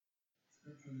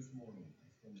for this morning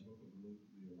is from the book of Luke,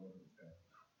 the 11th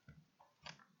chapter.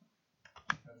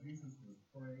 Now Jesus was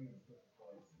praying in a certain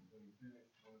place, and when he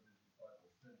finished, one of his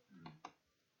disciples said to him,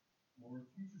 Lord,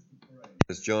 teach us to pray,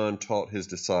 as John taught his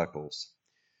disciples.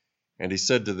 And he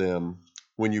said to them,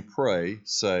 When you pray,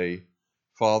 say,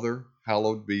 Father,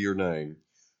 hallowed be your name.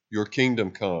 Your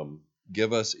kingdom come.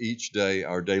 Give us each day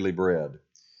our daily bread.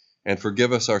 And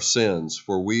forgive us our sins,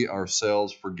 for we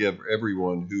ourselves forgive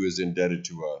everyone who is indebted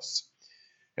to us.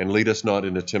 And lead us not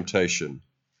into temptation.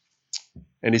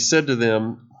 And he said to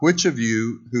them, Which of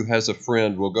you who has a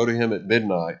friend will go to him at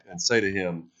midnight and say to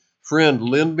him, Friend,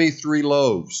 lend me 3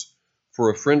 loaves, for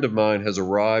a friend of mine has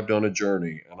arrived on a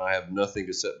journey, and I have nothing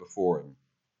to set before him.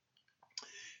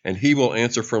 And he will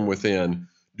answer from within,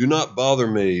 Do not bother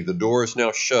me, the door is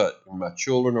now shut, and my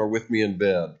children are with me in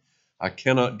bed. I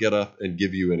cannot get up and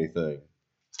give you anything.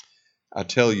 I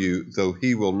tell you, though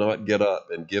he will not get up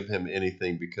and give him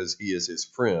anything because he is his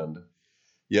friend,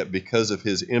 yet because of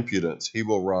his impudence he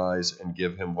will rise and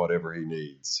give him whatever he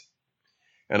needs.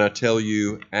 And I tell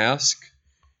you, ask,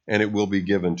 and it will be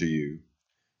given to you.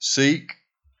 Seek,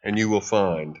 and you will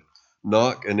find.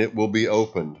 Knock, and it will be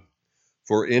opened.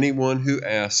 For anyone who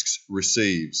asks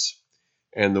receives,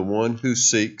 and the one who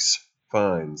seeks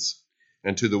finds,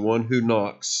 and to the one who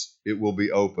knocks it will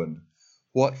be opened.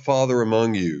 What father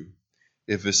among you,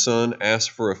 if his son asks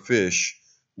for a fish,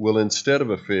 will instead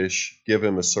of a fish give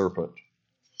him a serpent?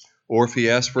 Or if he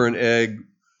asks for an egg,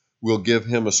 will give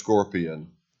him a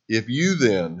scorpion? If you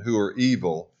then, who are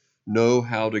evil, know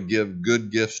how to give good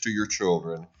gifts to your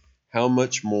children, how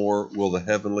much more will the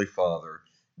Heavenly Father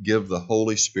give the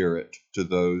Holy Spirit to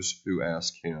those who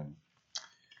ask him?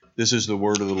 This is the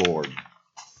word of the Lord.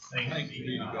 Thanks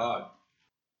be to God.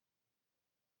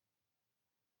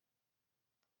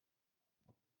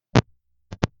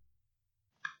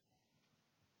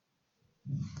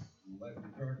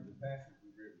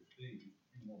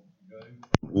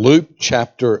 Luke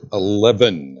chapter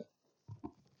 11.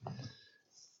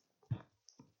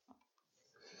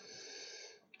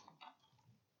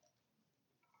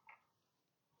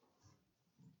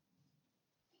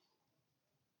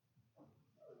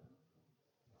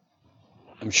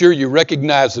 I'm sure you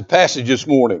recognize the passage this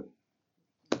morning,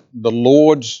 the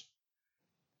Lord's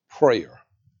Prayer.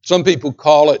 Some people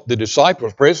call it the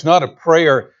disciples' prayer. It's not a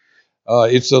prayer.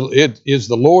 It is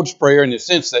the Lord's Prayer in the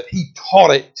sense that He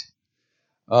taught it,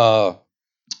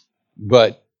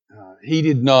 but He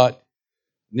did not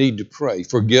need to pray,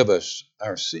 forgive us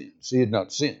our sins. He had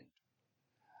not sinned.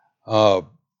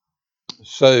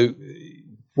 So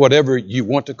whatever you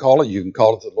want to call it, you can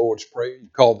call it the Lord's Prayer, you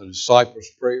call it the disciples'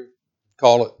 prayer,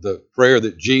 call it the prayer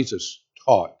that Jesus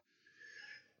taught.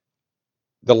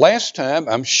 The last time,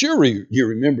 I'm sure you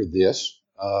remember this,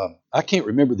 I can't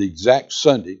remember the exact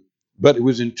Sunday, but it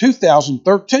was in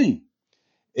 2013.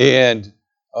 And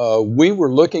we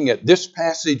were looking at this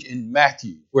passage in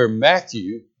Matthew, where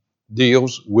Matthew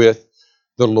deals with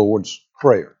the Lord's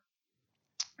Prayer.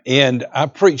 And I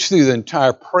preached through the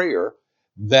entire prayer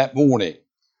that morning,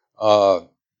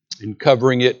 and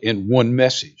covering it in one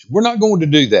message. We're not going to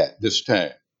do that this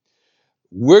time.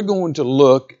 We're going to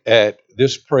look at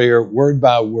this prayer word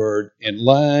by word and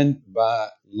line by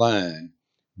line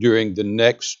during the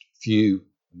next few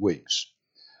weeks.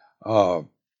 I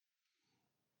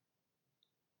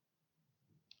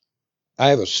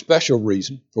have a special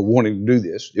reason for wanting to do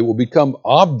this. It will become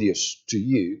obvious to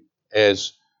you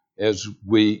as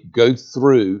we go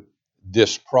through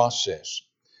this process.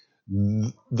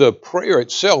 The prayer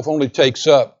itself only takes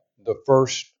up the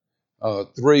first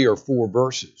 3 or 4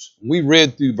 verses. We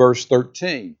read through verse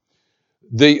 13.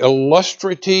 The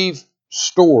illustrative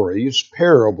stories,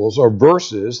 parables, or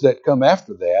verses that come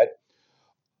after that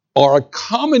are a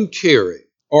commentary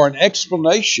or an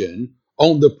explanation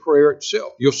on the prayer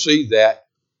itself. You'll see that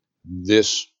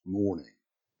this morning.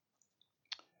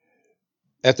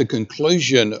 At the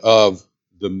conclusion of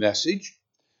the message,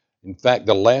 in fact,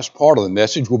 the last part of the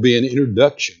message will be an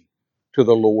introduction to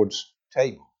the Lord's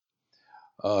table.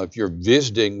 If you're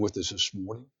visiting with us this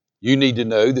morning, you need to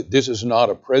know that this is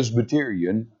not a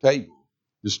Presbyterian table.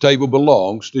 This table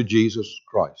belongs to Jesus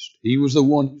Christ. He was the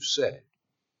one who set it.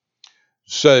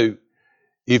 So,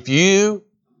 if you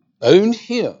own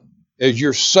Him as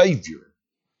your Savior,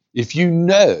 if you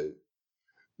know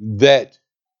that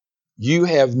you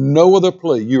have no other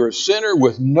plea, you're a sinner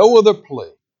with no other plea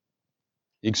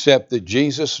except that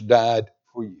Jesus died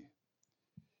for you.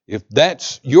 If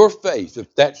that's your faith,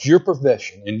 if that's your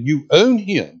profession, and you own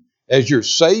Him as your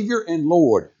Savior and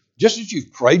Lord, just as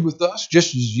you've prayed with us,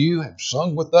 just as you have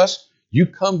sung with us, you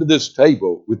come to this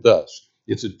table with us.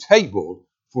 It's a table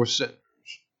for sinners.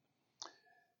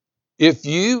 If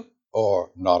you are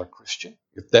not a Christian,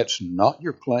 if that's not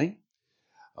your claim,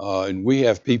 and we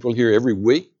have people here every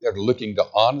week that are looking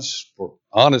for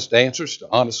honest answers to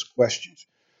honest questions,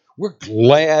 we're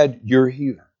glad you're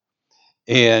here.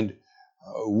 And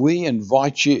we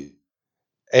invite you,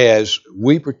 as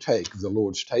we partake of the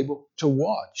Lord's table, to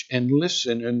watch and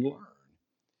listen and learn.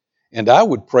 And I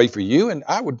would pray for you, and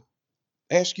I would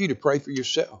ask you to pray for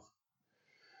yourself,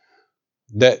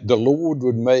 that the Lord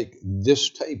would make this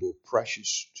table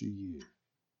precious to you.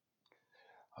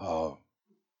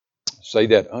 Say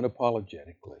that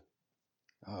unapologetically.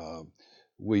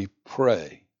 We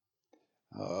pray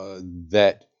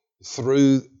that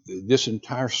through this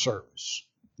entire service,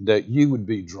 that you would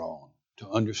be drawn to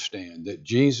understand that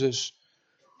Jesus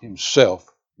himself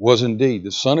was indeed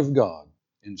the Son of God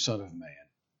and Son of Man,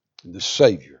 the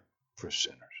Savior for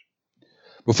sinners.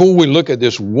 Before we look at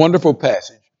this wonderful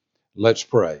passage, let's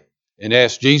pray and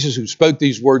ask Jesus, who spoke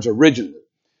these words originally,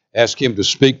 ask him to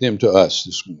speak them to us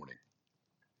this morning.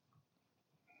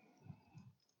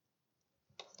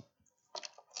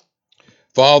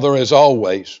 Father, as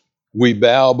always, we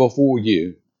bow before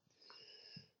you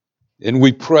and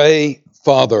we pray,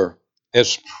 Father,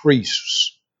 as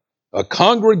priests, a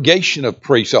congregation of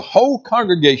priests, a whole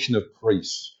congregation of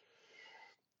priests.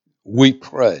 We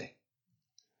pray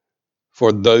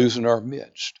for those in our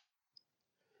midst,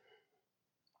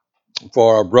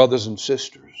 for our brothers and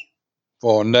sisters,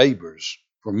 for our neighbors,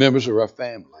 for members of our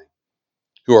family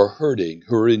who are hurting,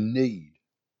 who are in need.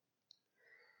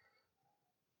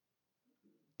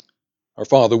 Our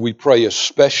Father, we pray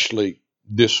especially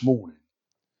this morning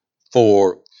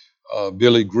for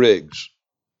Billy Griggs.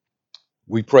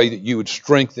 We pray that you would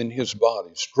strengthen his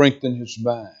body, strengthen his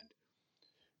mind,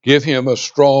 give him a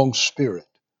strong spirit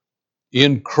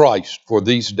in Christ for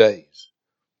these days.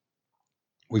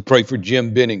 We pray for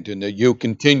Jim Bennington, that you'll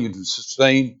continue to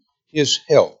sustain his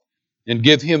health and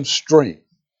give him strength.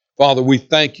 Father, we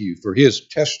thank you for his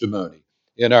testimony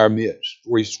in our midst,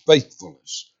 for his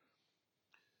faithfulness.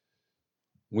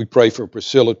 We pray for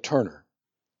Priscilla Turner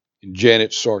and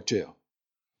Janet Sartell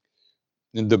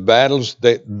in the battles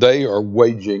that they are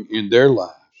waging in their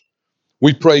lives.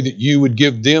 We pray that you would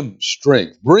give them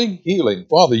strength, bring healing.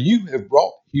 Father, you have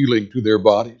brought healing to their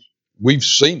bodies. We've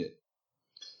seen it.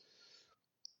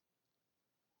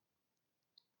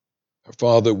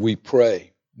 Father, we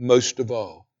pray most of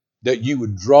all that you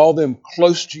would draw them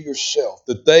close to yourself,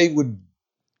 that they would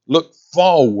look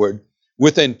forward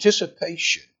with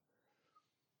anticipation.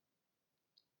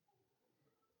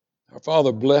 Our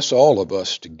Father, bless all of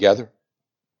us together,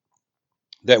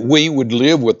 that we would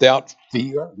live without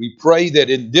fear. We pray that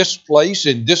in this place,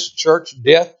 in this church,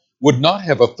 death would not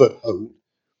have a foothold.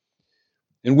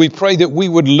 And we pray that we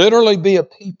would literally be a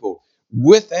people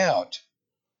without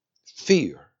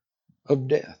fear of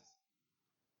death.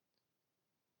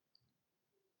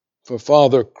 For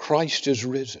Father, Christ is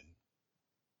risen.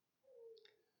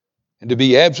 And to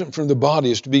be absent from the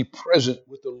body is to be present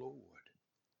with the Lord.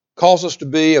 Calls us to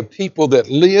be a people that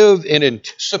live in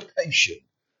anticipation.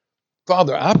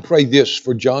 Father, I pray this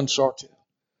for John Sartell.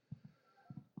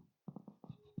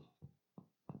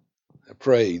 I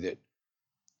pray that,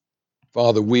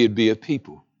 Father, we'd be a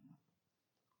people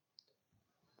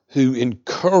who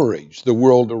encourage the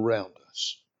world around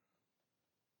us.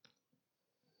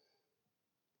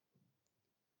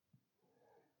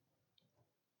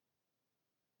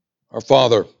 Our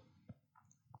Father,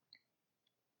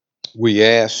 we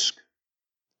ask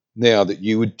now that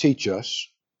you would teach us.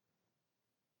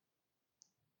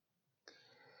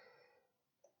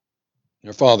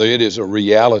 Our Father, it is a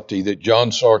reality that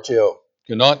John Sartell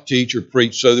cannot teach or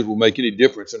preach so that it will make any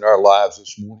difference in our lives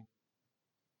this morning.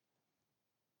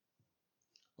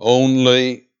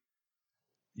 Only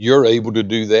you're able to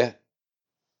do that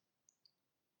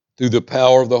through the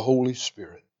power of the Holy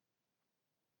Spirit.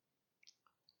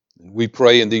 And we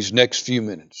pray in these next few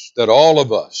minutes that all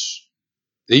of us,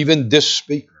 even this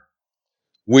speaker,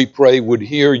 we pray would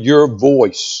hear your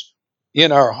voice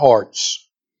in our hearts.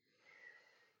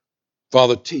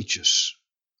 Father, teach us,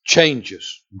 change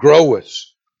us, grow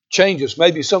us, change us,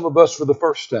 maybe some of us for the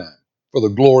first time. For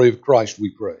the glory of Christ we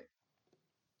pray.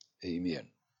 Amen.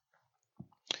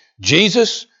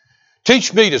 Jesus,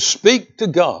 teach me to speak to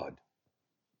God.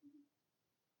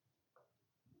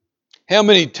 How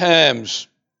many times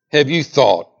have you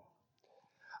thought,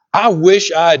 I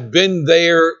wish I'd been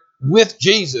there with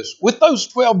Jesus, with those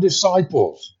 12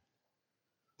 disciples?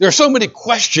 There are so many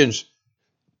questions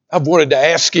I've wanted to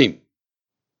ask him.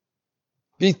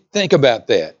 If you think about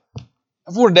that,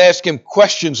 I've wanted to ask him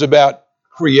questions about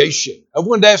creation. I've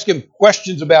wanted to ask him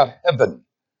questions about heaven.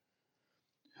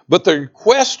 But the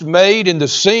request made in the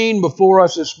scene before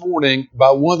us this morning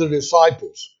by one of the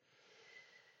disciples,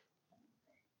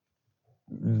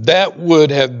 that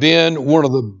would have been one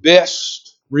of the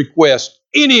best requests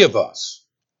any of us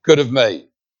could have made.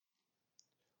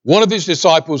 One of his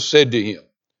disciples said to him,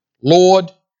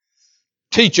 Lord,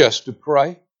 teach us to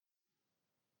pray.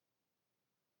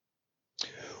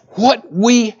 What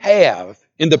we have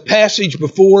in the passage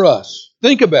before us,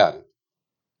 think about it,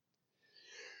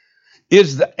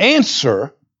 is the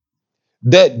answer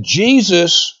that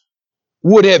Jesus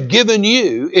would have given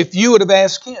you if you would have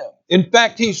asked him. In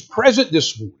fact, he's present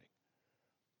this morning.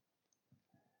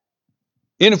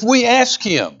 And if we ask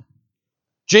him,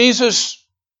 Jesus,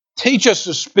 teach us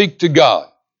to speak to God.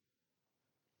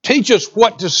 Teach us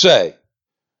what to say.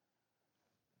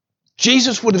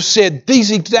 Jesus would have said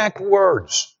these exact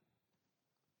words.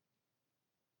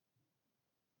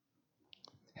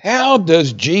 How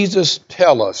does Jesus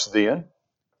tell us then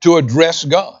to address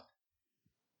God?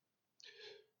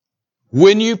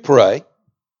 When you pray,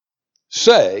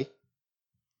 say,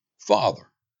 Father.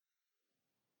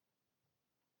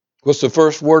 What's the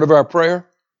first word of our prayer?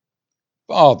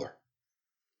 Father.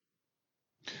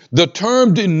 The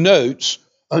term denotes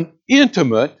an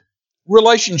intimate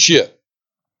relationship.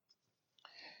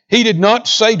 He did not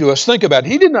say to us, think about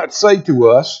it, he did not say to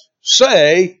us,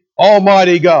 say,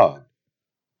 Almighty God.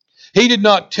 He did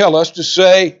not tell us to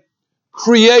say,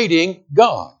 creating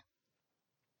God.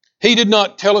 He did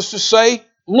not tell us to say,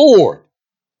 Lord.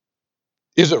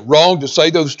 Is it wrong to say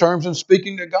those terms in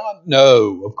speaking to God?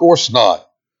 No, of course not.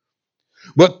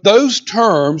 But those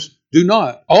terms do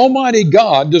not. Almighty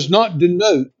God does not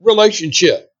denote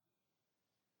relationship.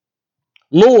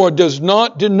 Lord does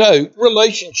not denote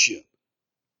relationship.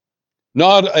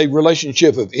 Not a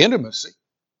relationship of intimacy.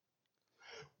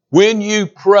 When you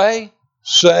pray,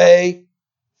 say,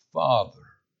 Father.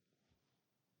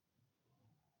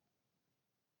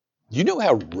 Do you know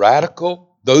how radical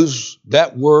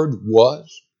that word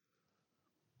was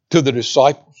to the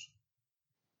disciples?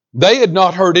 They had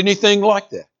not heard anything like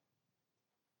that.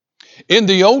 In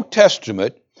the Old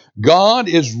Testament, God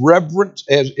is referenced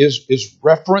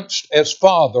as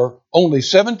Father only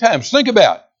 7 times. Think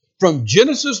about it. From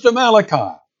Genesis to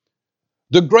Malachi,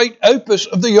 the great opus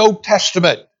of the Old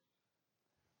Testament,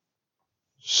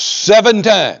 7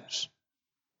 times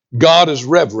God is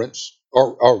reverenced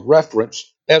or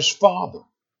referenced as Father.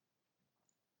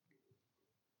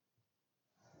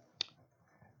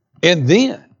 And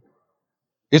then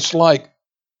it's like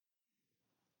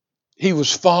he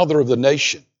was father of the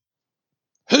nation.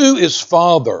 Who is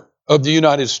father of the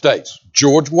United States?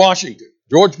 George Washington.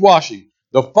 George Washington,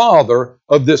 the father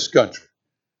of this country.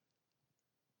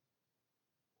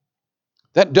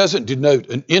 That doesn't denote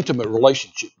an intimate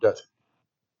relationship, does it?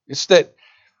 It's that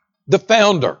the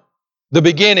founder, the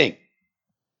beginning.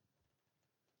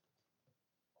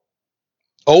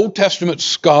 Old Testament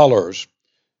scholars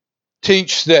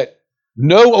teach that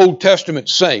no Old Testament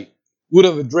saint would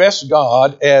have addressed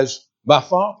God as my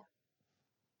Father.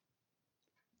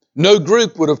 No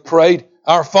group would have prayed,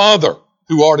 Our Father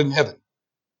who art in heaven.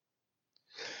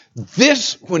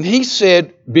 This, when he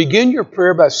said, begin your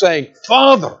prayer by saying,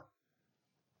 Father,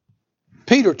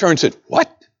 Peter turned and said, what?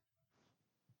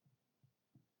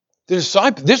 The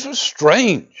disciples, this was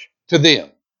strange to them.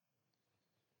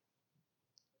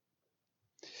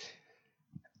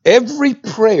 Every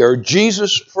prayer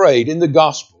Jesus prayed in the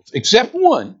Gospels, except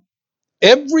one,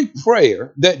 every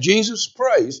prayer that Jesus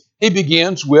prays, he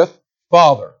begins with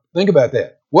Father. Think about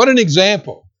that. What an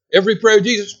example. Every prayer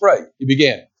Jesus prayed, he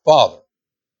began, Father.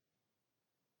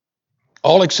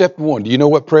 All except one. Do you know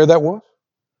what prayer that was?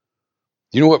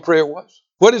 Do you know what prayer it was?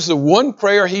 What is the one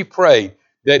prayer he prayed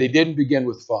that he didn't begin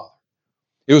with Father?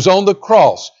 It was on the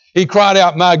cross. He cried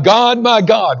out, my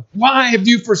God, why have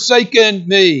you forsaken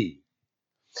me?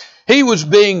 He was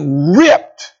being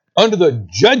ripped under the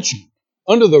judgment,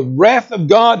 under the wrath of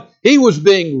God. He was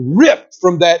being ripped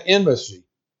from that intimacy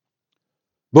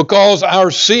because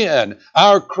our sin,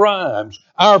 our crimes,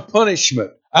 our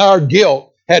punishment, our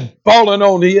guilt had fallen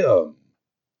on him.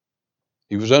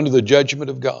 He was under the judgment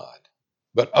of God.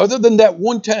 But other than that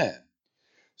one time,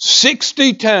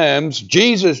 60 times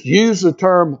Jesus used the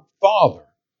term Father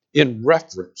in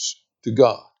reference to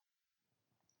God.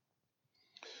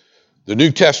 The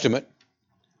New Testament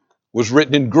was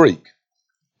written in Greek.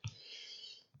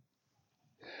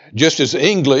 Just as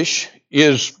English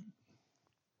is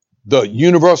the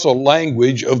universal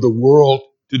language of the world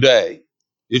today,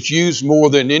 it's used more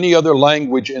than any other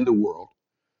language in the world.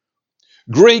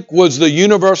 Greek was the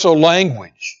universal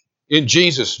language in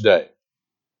Jesus' day.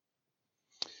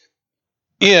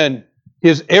 In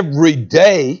his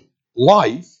everyday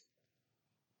life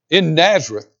in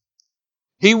Nazareth,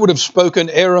 he would have spoken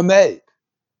Aramaic,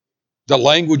 the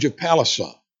language of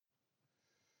Palestine.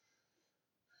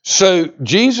 So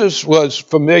Jesus was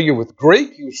familiar with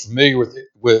Greek. He was familiar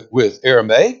with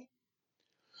Aramaic.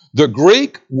 The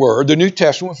Greek word, the New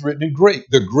Testament was written in Greek.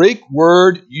 The Greek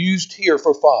word used here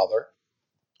for father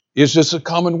is just a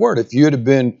common word. If you had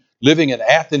been living in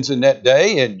Athens in that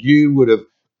day and you would have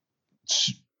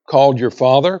called your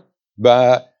father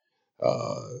by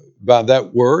that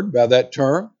word, by that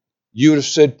term, you would have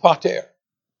said pater,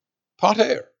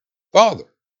 father.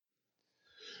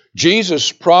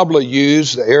 Jesus probably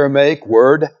used the Aramaic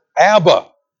word Abba.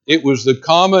 It was the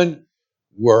common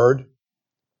word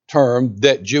term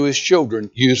that Jewish children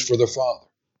used for their father.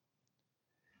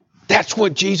 That's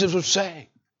what Jesus was saying.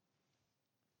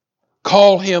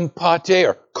 Call him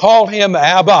pater. Call him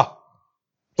Abba,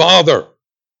 Father.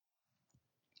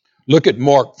 Look at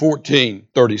Mark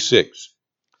 14:36.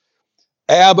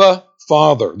 Abba,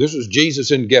 Father. This is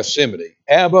Jesus in Gethsemane.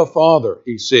 Abba, Father,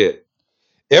 he said,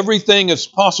 everything is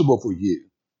possible for you.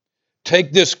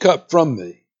 Take this cup from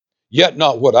me, yet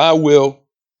not what I will,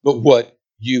 but what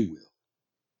you will.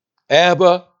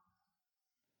 Abba,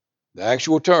 the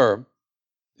actual term,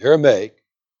 Aramaic,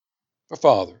 for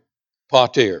father.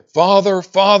 Pater. Father,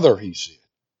 Father, he said.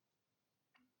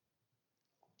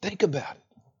 Think about it.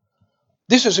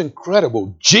 This is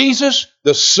incredible. Jesus,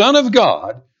 the Son of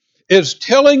God, is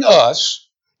telling us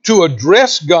to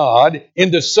address God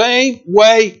in the same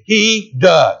way he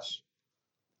does.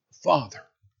 Father.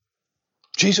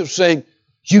 Jesus is saying,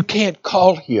 you can't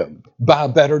call him by a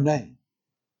better name.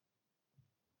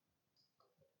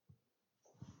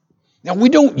 Now, we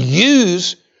don't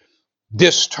use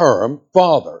this term,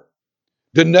 Father,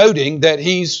 denoting that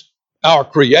he's our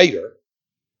creator.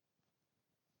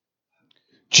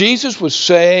 Jesus was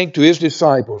saying to his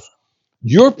disciples,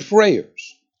 your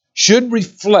prayers should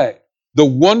reflect the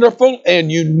wonderful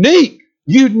and unique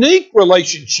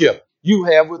relationship you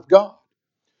have with God.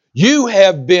 You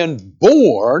have been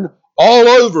born all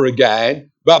over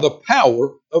again by the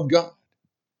power of God.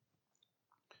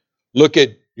 Look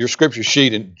at your scripture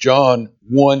sheet in John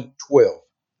 1:12.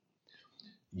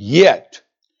 Yet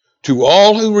to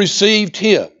all who received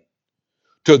him,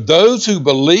 to those who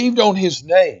believed on his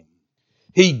name,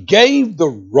 he gave the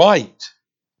right.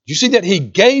 You see that? He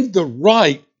gave the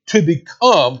right to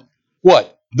become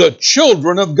what? The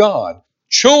children of God.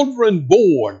 Children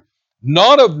born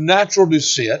not of natural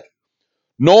descent,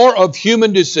 nor of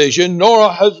human decision, nor a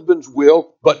husband's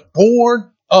will, but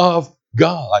born of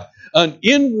God. An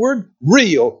inward,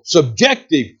 real,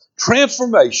 subjective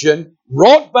transformation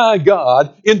wrought by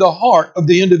God in the heart of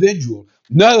the individual.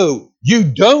 No, you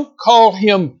don't call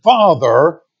him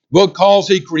Father because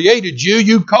he created you.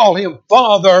 You call him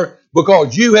Father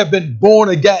because you have been born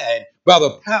again by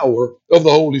the power of the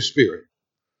Holy Spirit.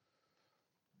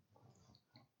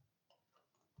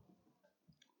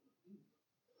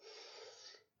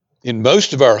 In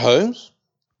most of our homes,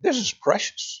 this is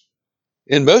precious.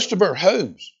 In most of our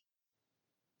homes,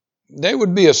 there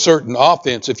would be a certain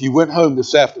offense if you went home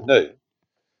this afternoon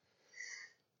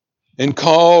and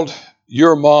called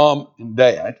your mom and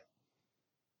dad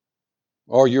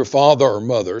or your father or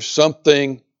mother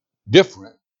something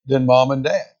different than mom and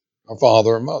dad or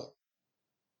father or mother.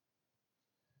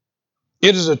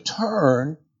 It is a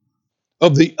turn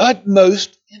of the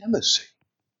utmost intimacy.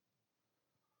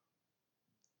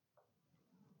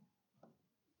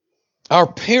 Our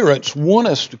parents want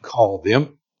us to call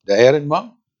them dad and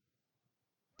mom,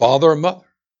 father and mother.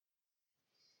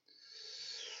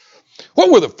 What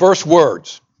were the first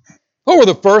words? What were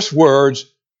the first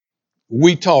words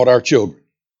we taught our children?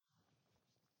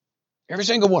 Every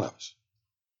single one of us.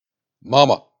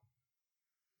 Mama,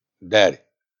 daddy.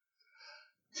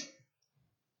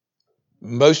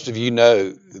 Most of you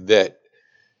know that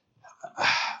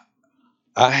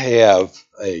I have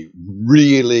a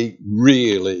really,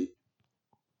 really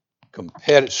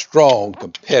strong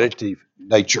competitive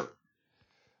nature.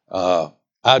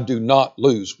 I do not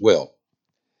lose well.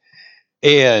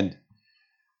 And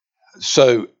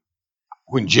so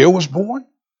when Jill was born,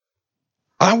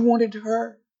 I wanted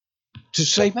her to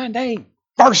say my name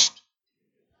first.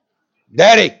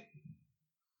 Daddy,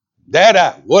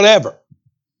 Dada, whatever.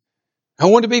 I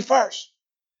wanted to be first.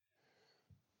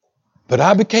 But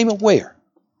I became aware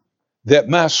that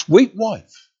my sweet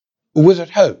wife was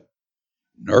at home,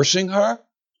 nursing her,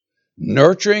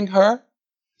 nurturing her,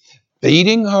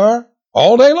 feeding her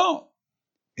all day long.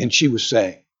 And she was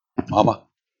saying, Mama,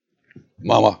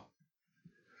 Mama.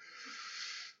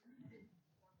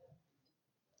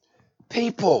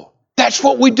 People, that's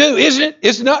what we do, isn't it?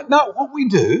 It's not what we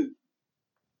do.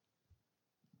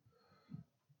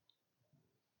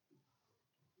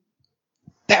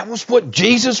 That was what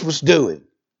Jesus was doing.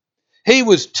 He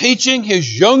was teaching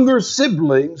his younger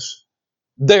siblings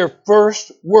their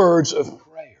first words of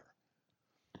prayer.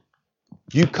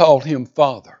 You called him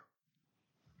Father.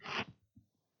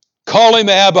 Call him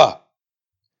Abba.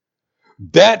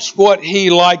 That's what he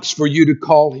likes for you to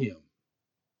call him.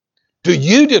 Do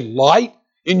you delight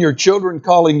in your children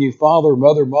calling you father,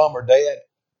 mother, mom, or dad?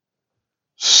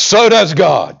 So does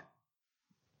God.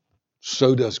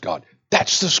 So does God.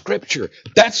 That's the scripture.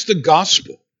 That's the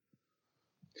gospel.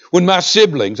 When my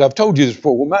siblings, I've told you this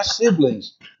before, when my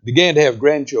siblings began to have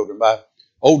grandchildren, my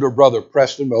older brother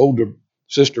Preston, my older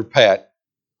sister Pat,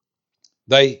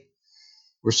 they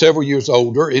were several years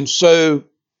older, and so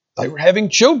they were having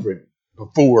children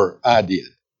before I did.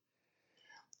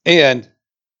 And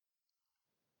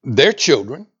their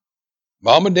children,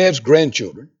 mom and dad's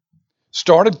grandchildren,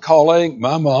 started calling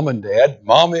my mom and dad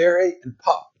Mom Mary and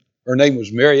Pop. Her name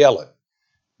was Mary Ellen.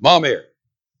 Mom Mary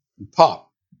and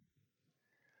Pop.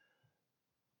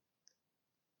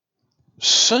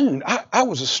 Soon, I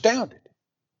was astounded.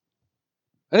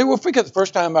 I never will forget the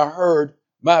first time I heard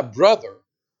my brother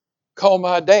call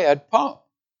my dad Pop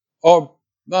or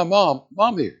my mom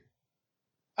Mary.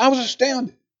 I was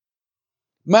astounded.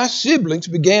 My siblings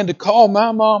began to call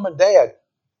my mom and dad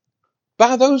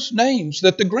by those names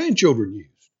that the grandchildren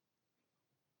used.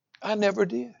 I never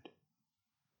did.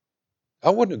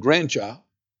 I wasn't a grandchild.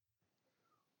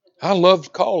 I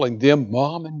loved calling them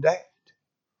mom and dad.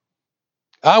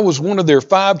 I was one of their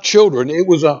 5 children. It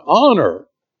was an honor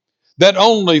that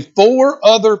only 4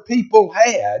 other people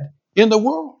had in the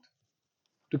world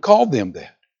to call them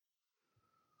that.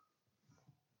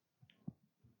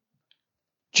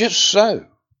 Just so,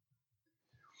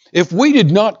 if we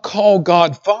did not call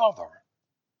God Father,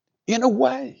 in a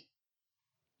way,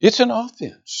 it's an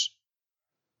offense.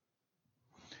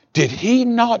 Did he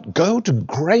not go to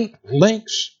great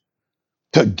lengths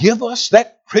to give us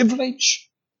that privilege?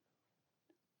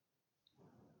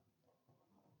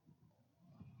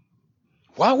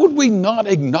 Why would we not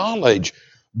acknowledge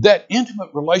that intimate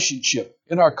relationship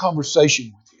in our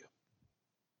conversation with him?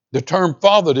 The term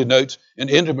father denotes an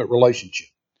intimate relationship.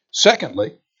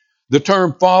 Secondly, the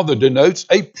term father denotes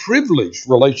a privileged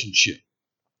relationship.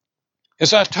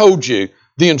 As I told you,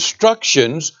 the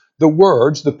instructions, the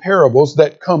words, the parables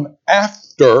that come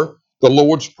after the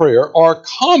Lord's Prayer are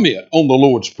comment on the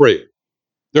Lord's Prayer.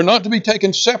 They're not to be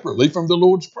taken separately from the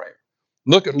Lord's Prayer.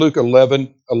 Look at Luke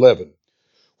 11:11.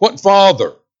 What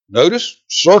father, notice,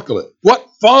 circle it. What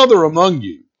father among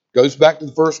you, goes back to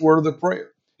the first word of the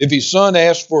prayer. If his son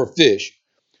asks for a fish,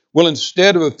 will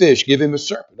instead of a fish give him a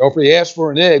serpent? Or if he asks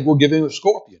for an egg, will give him a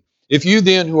scorpion? If you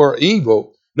then who are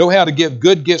evil know how to give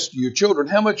good gifts to your children,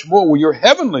 how much more will your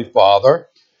heavenly Father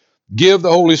give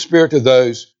the Holy Spirit to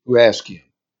those who ask him?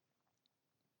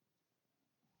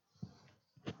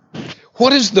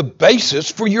 What is the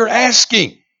basis for your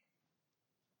asking?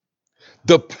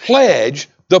 The pledge,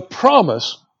 the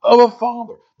promise of a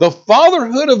father. The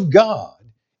fatherhood of God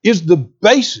is the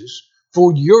basis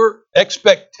for your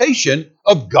expectation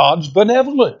of God's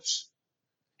benevolence.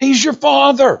 He's your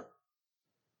father.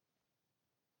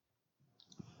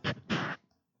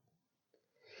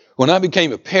 When I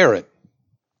became a parent,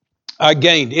 I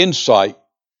gained insight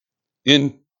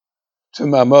into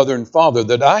my mother and father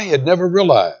that I had never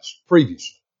realized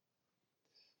previously.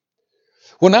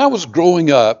 When I was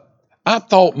growing up, I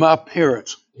thought my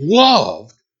parents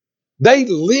they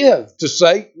lived to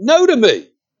say no to me.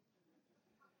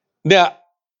 Now,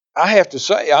 I have to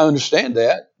say, I understand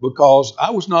that because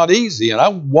I was not easy and I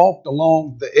walked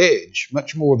along the edge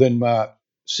much more than my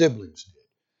siblings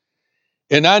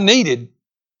did. And I needed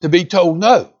to be told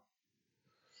no.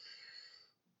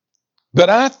 But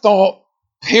I thought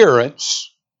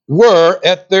parents were,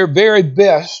 at their very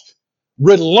best,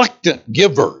 reluctant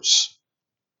givers.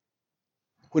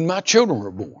 When my children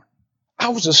were born, I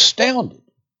was astounded.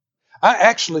 I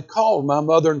actually called my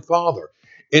mother and father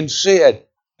and said,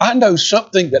 I know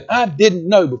something that I didn't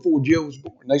know before Jill was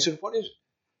born. And they said, what is it?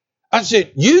 I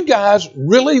said, you guys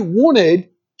really wanted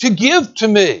to give to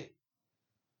me.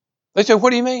 They said,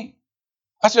 what do you mean?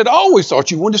 I said, I always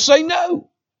thought you wanted to say no.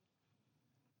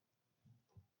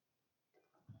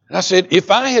 And I said, if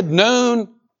I had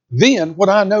known then what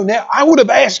I know now, I would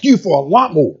have asked you for a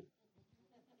lot more.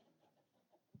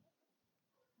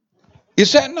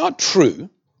 Is that not true?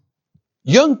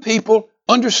 Young people,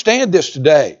 understand this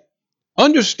today.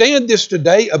 Understand this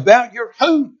today about your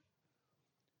home.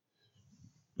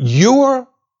 Your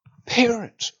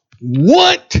parents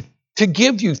want to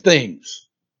give you things.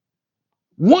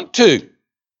 Want to.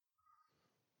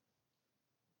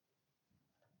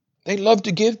 They love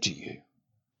to give to you.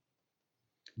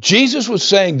 Jesus was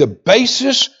saying the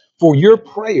basis for your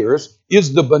prayers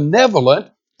is the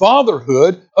benevolent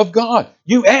fatherhood of God.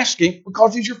 You ask Him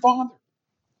because He's your Father.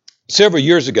 Several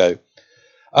years ago,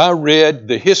 I read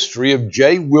the history of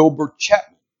J. Wilbur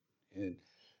Chapman. And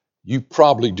you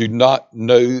probably do not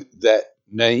know that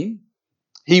name.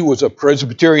 He was a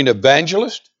Presbyterian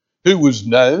evangelist who was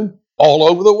known all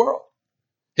over the world.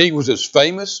 He was as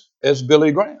famous as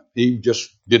Billy Graham. He just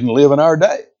didn't live in our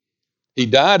day. He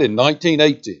died in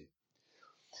 1918.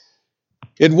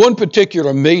 In one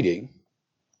particular meeting,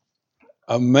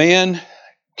 a man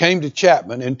came to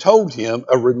Chapman and told him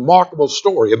a remarkable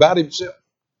story about himself.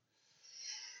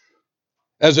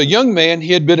 As a young man,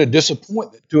 he had been a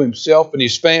disappointment to himself and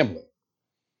his family.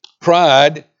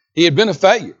 Pride, he had been a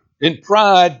failure, and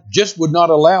pride just would not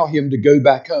allow him to go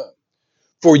back home.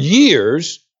 For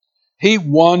years, he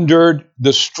wandered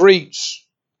the streets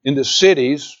in the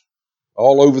cities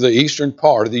all over the eastern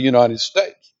part of the United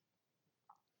States.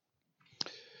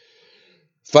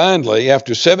 Finally,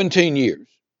 after 17 years,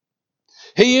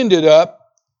 he ended up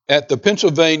at the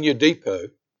Pennsylvania Depot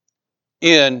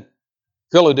in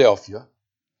Philadelphia,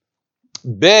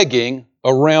 begging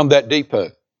around that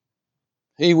depot.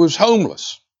 He was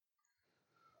homeless.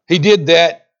 He did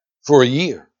that for a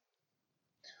year.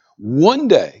 One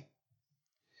day,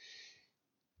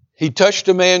 he touched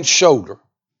a man's shoulder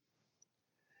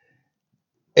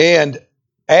and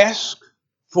asked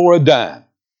for a dime.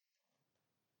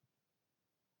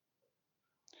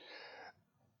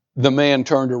 The man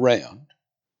turned around,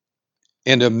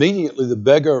 and immediately the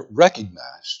beggar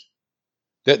recognized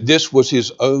that this was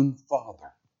his own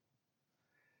father.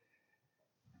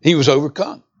 He was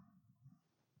overcome.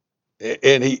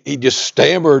 And he just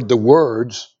stammered the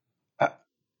words, I'm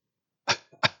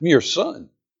your son.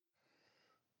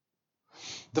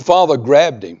 The father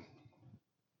grabbed him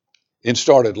and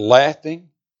started laughing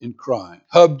and crying,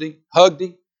 hugged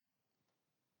him,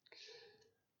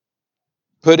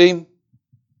 put him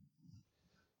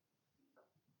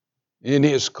in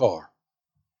his car,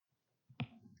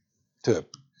 took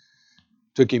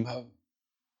him home,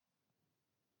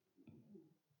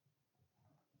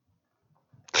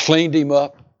 cleaned him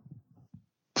up,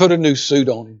 put a new suit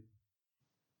on him.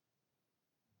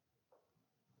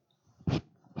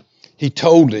 He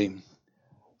told him,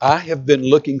 I have been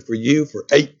looking for you for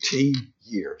 18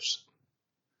 years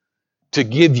to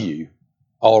give you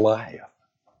all I have.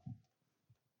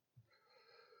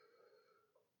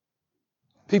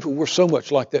 People were so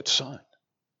much like that son.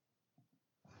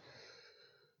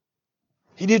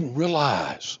 He didn't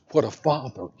realize what a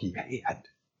father he had.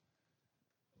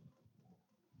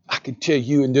 I can tell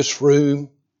you in this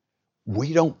room,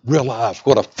 we don't realize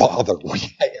what a father we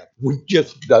have. We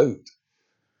just don't.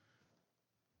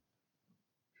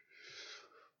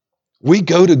 We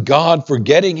go to God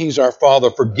forgetting He's our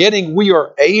Father, forgetting we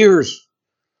are heirs.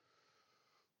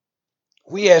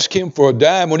 We ask Him for a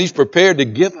dime when He's prepared to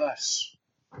give us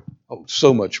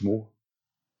so much more.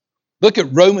 Look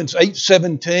at Romans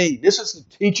 8:17. This is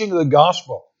the teaching of the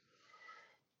gospel.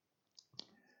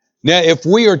 Now, if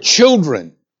we are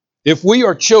children,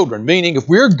 meaning if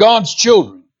we're God's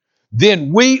children,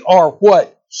 then we are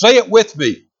what? Say it with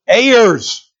me.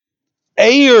 Heirs.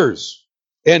 Heirs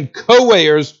and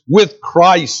co-heirs with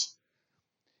Christ.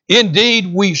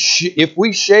 Indeed, if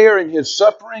we share in His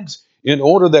sufferings, in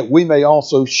order that we may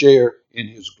also share in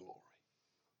His glory.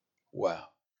 Wow.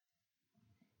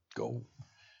 Go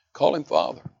call Him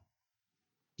Father.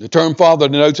 The term father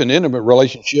denotes an intimate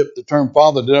relationship. The term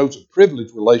father denotes a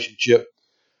privileged relationship.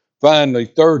 Finally,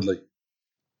 thirdly,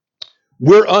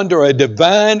 we're under a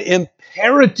divine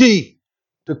imperative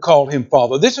to call Him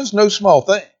Father. This is no small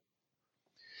thing.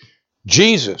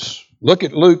 Jesus, look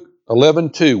at Luke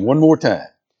 11:2 one more time.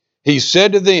 He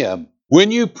said to them, when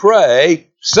you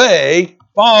pray, say,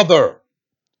 Father.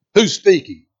 Who's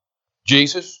speaking?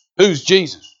 Jesus. Who's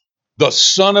Jesus? The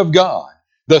Son of God.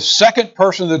 The second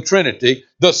person of the Trinity.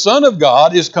 The Son of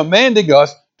God is commanding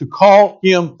us to call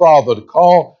Him Father, to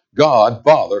call God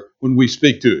Father when we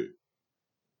speak to Him.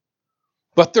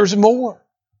 But there's more.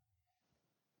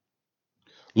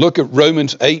 Look at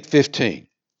Romans 8:15.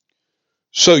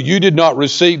 So you did not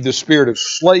receive the spirit of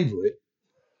slavery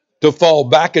to fall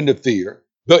back into fear,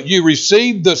 but you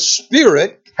received the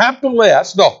Spirit, capital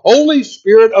S, the Holy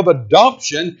Spirit of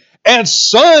adoption as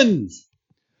sons,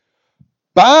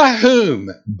 by whom,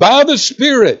 by the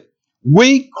Spirit,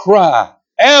 we cry,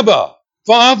 Abba,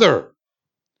 Father.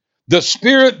 The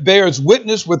Spirit bears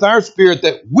witness with our spirit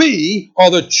that we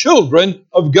are the children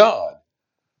of God.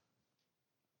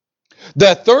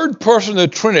 That third person of the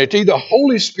Trinity, the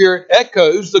Holy Spirit,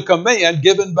 echoes the command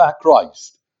given by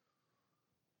Christ.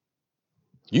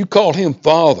 You call him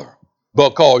Father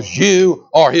because you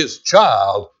are his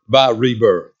child by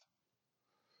rebirth.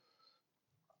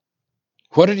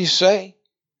 What did he say?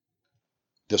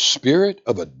 The spirit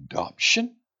of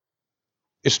adoption.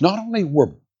 It's not only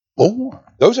we're born,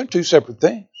 those are two separate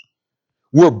things.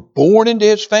 We're born into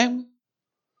his family,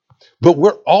 but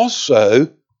we're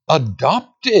also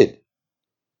adopted.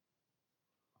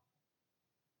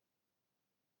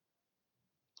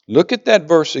 Look at that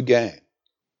verse again.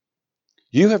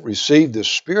 You have received the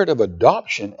spirit of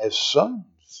adoption as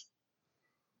sons.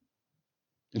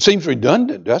 It seems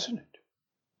redundant, doesn't it?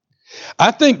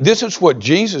 I think this is what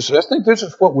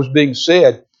was being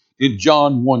said in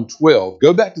John 1:12.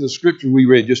 Go back to the scripture we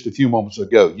read just a few moments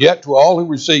ago. Yet to all who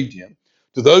received him,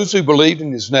 to those who believed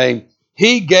in his name,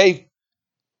 he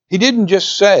didn't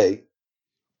just say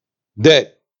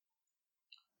that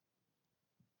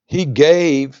he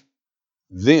gave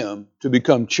them to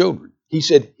become children. He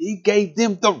said he gave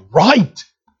them the right.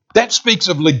 That speaks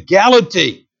of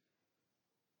legality.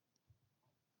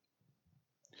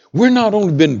 We're not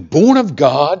only been born of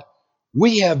God,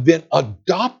 we have been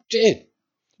adopted.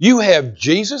 You have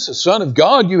Jesus, the Son of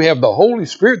God. You have the Holy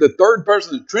Spirit, the third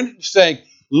person of the Trinity, saying,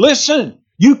 listen,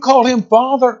 you call him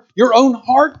Father. Your own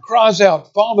heart cries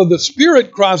out, Father. The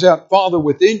Spirit cries out, Father,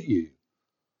 within you.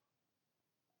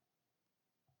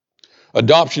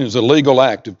 Adoption is a legal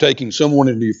act of taking someone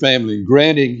into your family and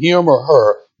granting him or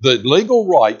her the legal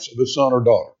rights of a son or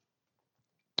daughter.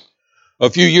 A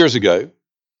few years ago,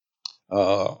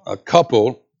 a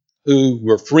couple who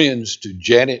were friends to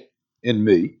Janet and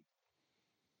me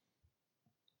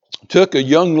took a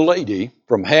young lady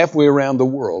from halfway around the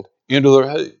world into their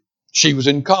home. She was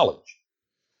in college.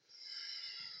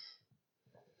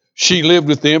 She lived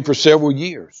with them for several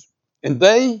years, and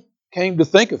they came to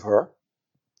think of her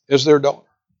as their daughter.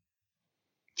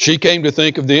 She came to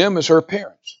think of them as her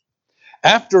parents.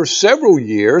 After several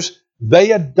years,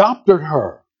 they adopted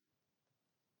her.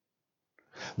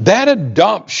 That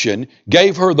adoption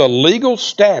gave her the legal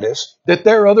status that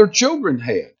their other children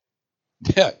had.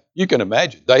 Yeah, you can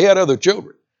imagine. They had other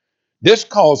children. This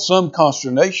caused some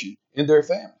consternation in their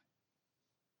family.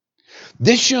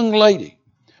 This young lady,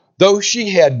 though she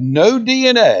had no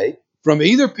DNA from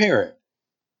either parent,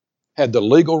 had the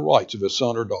legal rights of a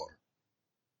son or daughter.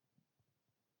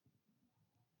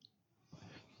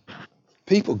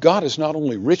 People, God has not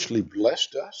only richly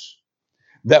blessed us,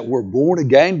 that we're born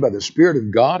again by the Spirit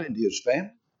of God into his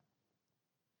family,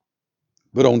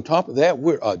 but on top of that,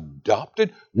 we're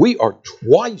adopted. We are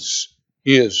twice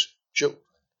his children.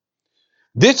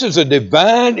 This is a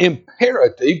divine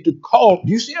imperative to call.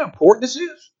 Do you see how important this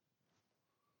is?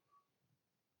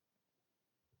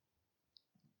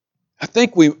 I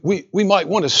think we might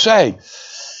want to say,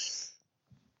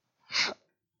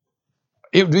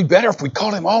 it would be better if we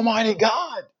called him Almighty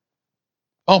God,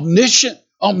 omniscient,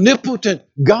 omnipotent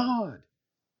God,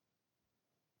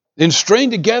 and string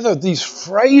together these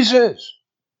phrases.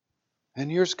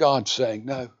 And here's God saying,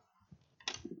 no,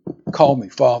 call me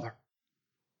Father.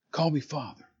 Call me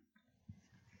Father.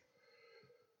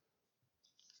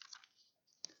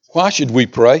 Why should we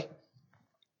pray?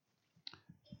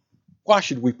 Why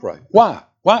should we pray? Why?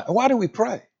 Why do we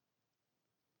pray?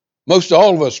 Most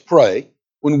all of us pray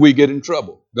when we get in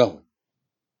trouble, don't we?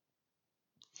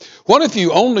 What if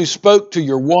you only spoke to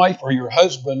your wife or your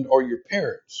husband or your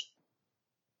parents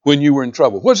when you were in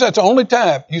trouble? What if that's the only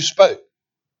time you spoke?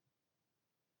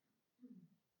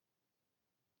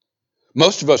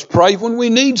 Most of us pray when we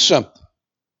need something.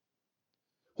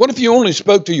 What if you only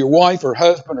spoke to your wife or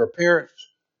husband or parents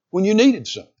when you needed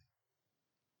something?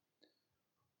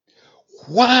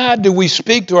 Why do we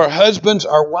speak to our husbands,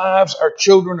 our wives, our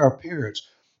children, our parents?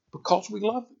 Because we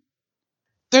love them.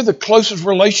 They're the closest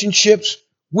relationships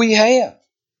we have.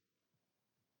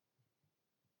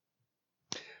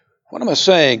 What am I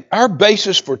saying? Our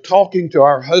basis for talking to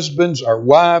our husbands, our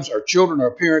wives, our children,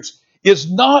 our parents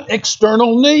is not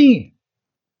external need.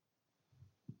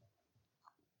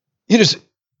 It is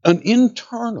an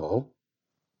internal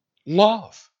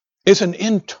love. It's an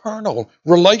internal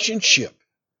relationship.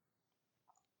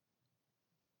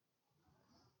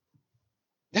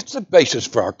 That's the basis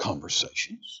for our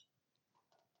conversations.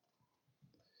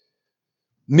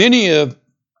 Many of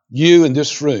you in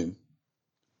this room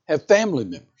have family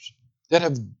members that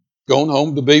have gone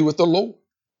home to be with the Lord.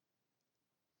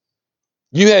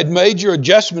 You had major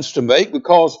adjustments to make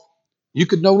because you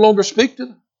could no longer speak to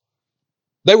them.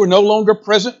 They were no longer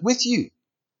present with you.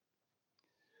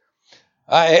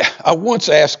 I once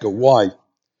asked a wife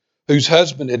whose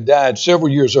husband had died several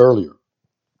years earlier.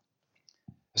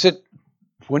 I said,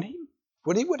 when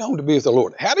he went home to be with the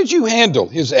Lord, how did you handle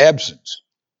his absence?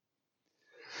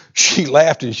 She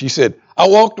laughed and she said, I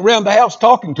walked around the house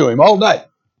talking to him all day.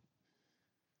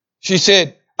 She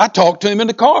said, I talked to him in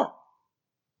the car.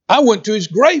 I went to his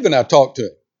grave and I talked to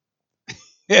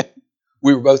him.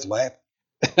 We were both laughing.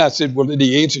 I said, well, did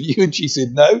he answer you? And she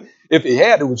said, no. If he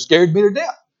had, it would have scared me to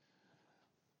death.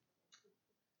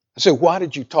 I said, why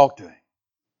did you talk to him?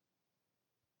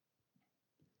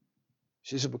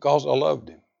 She said, because I loved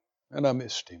him and I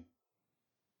missed him.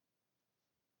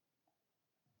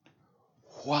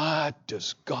 Why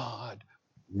does God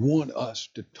want us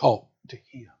to talk to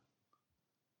him?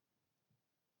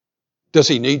 Does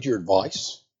he need your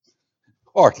advice?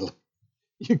 Hardly.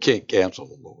 You can't cancel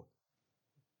the Lord.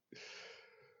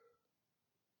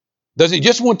 Does he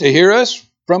just want to hear us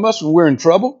from us when we're in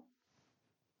trouble?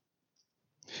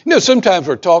 You know, sometimes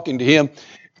we're talking to him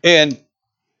and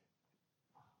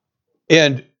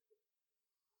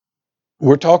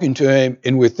we're talking to him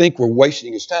and we think we're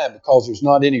wasting his time because there's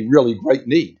not any really great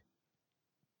need.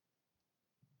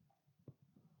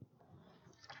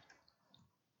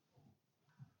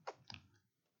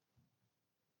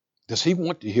 Does he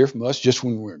want to hear from us just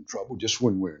when we're in trouble, just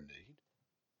when we're in need?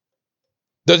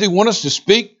 Does he want us to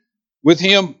speak with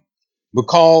him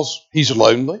because he's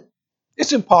lonely?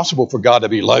 It's impossible for God to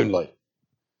be lonely.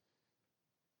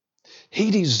 He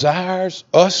desires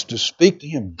us to speak to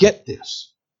him. Get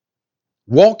this.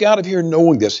 Walk out of here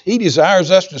knowing this. He desires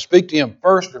us to speak to him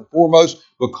first and foremost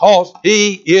because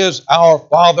he is our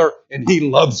Father and he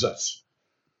loves us.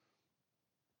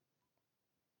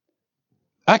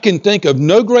 I can think of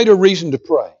no greater reason to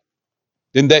pray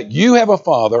than that you have a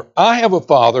Father, I have a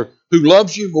Father who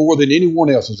loves you more than anyone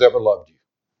else has ever loved you.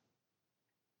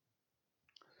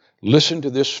 Listen to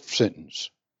this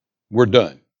sentence. We're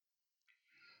done.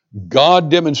 God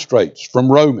demonstrates from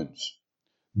Romans.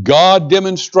 God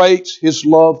demonstrates his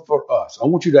love for us. I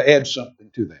want you to add something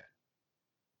to that.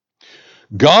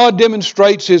 God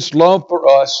demonstrates his love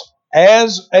for us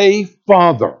as a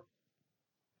Father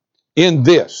in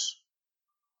this,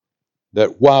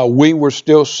 that while we were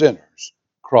still sinners,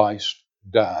 Christ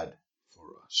died for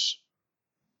us.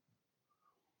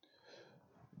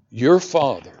 Your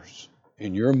fathers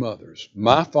and your mothers,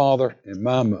 my father and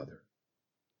my mother,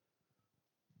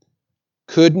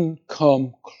 couldn't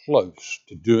come close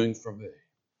to doing for me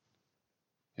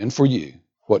and for you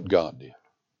what God did.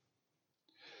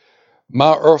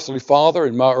 My earthly father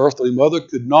and my earthly mother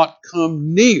could not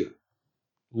come near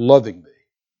loving me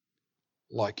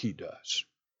like he does.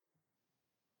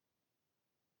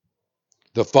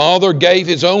 The Father gave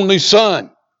his only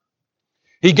Son.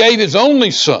 He gave his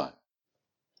only Son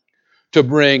to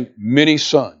bring many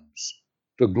sons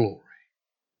to glory.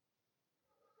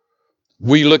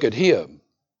 We look at him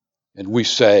and we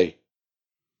say,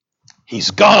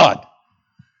 he's God.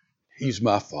 He's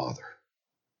my Father.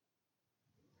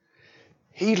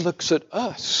 He looks at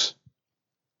us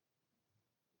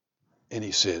and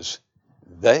he says,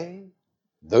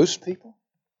 those people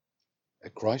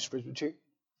at Christ Presbyterian,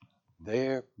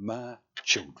 they're my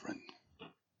children.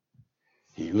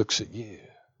 He looks at you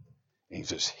and he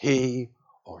says, he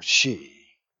or she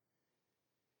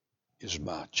is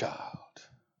my child.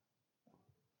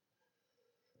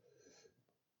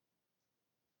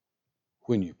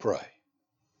 When you pray,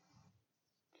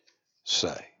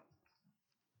 say,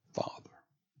 Father.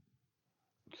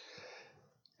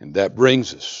 And that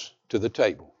brings us to the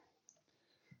table.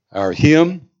 Our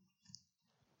hymn,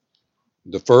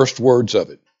 the first words of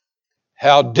it.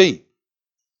 How deep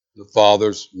the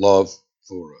Father's love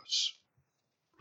for us.